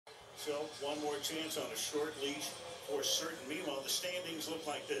So one more chance on a short leash for certain. Meanwhile, the standings look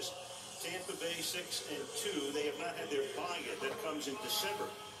like this. Tampa Bay 6-2. They have not had their bye yet. That comes in December.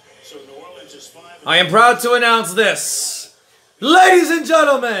 So New Orleans is 5. I am proud to announce this. Ladies and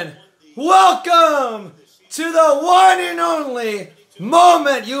gentlemen, welcome to the one and only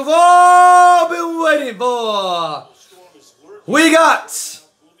moment you've all been waiting for. We got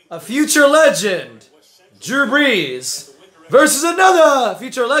a future legend, Drew Brees, versus another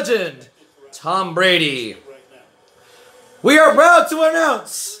future legend, Tom Brady. We are proud to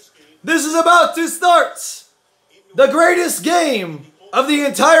announce this is about to start the greatest game of the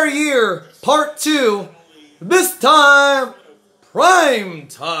entire year, part 2, this time, prime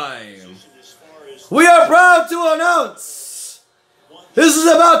time. We are proud to announce this is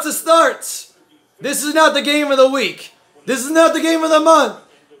about to start. This is not the game of the week. This is not the game of the month.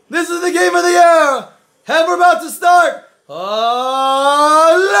 This is the game of the year. And we're about to start.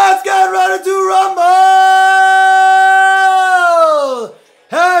 Let's get ready to rumble.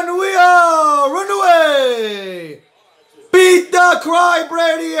 And we are underway. Beat the cry,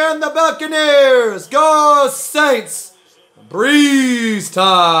 Brady and the Buccaneers. Go Saints. Breeze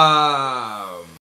time.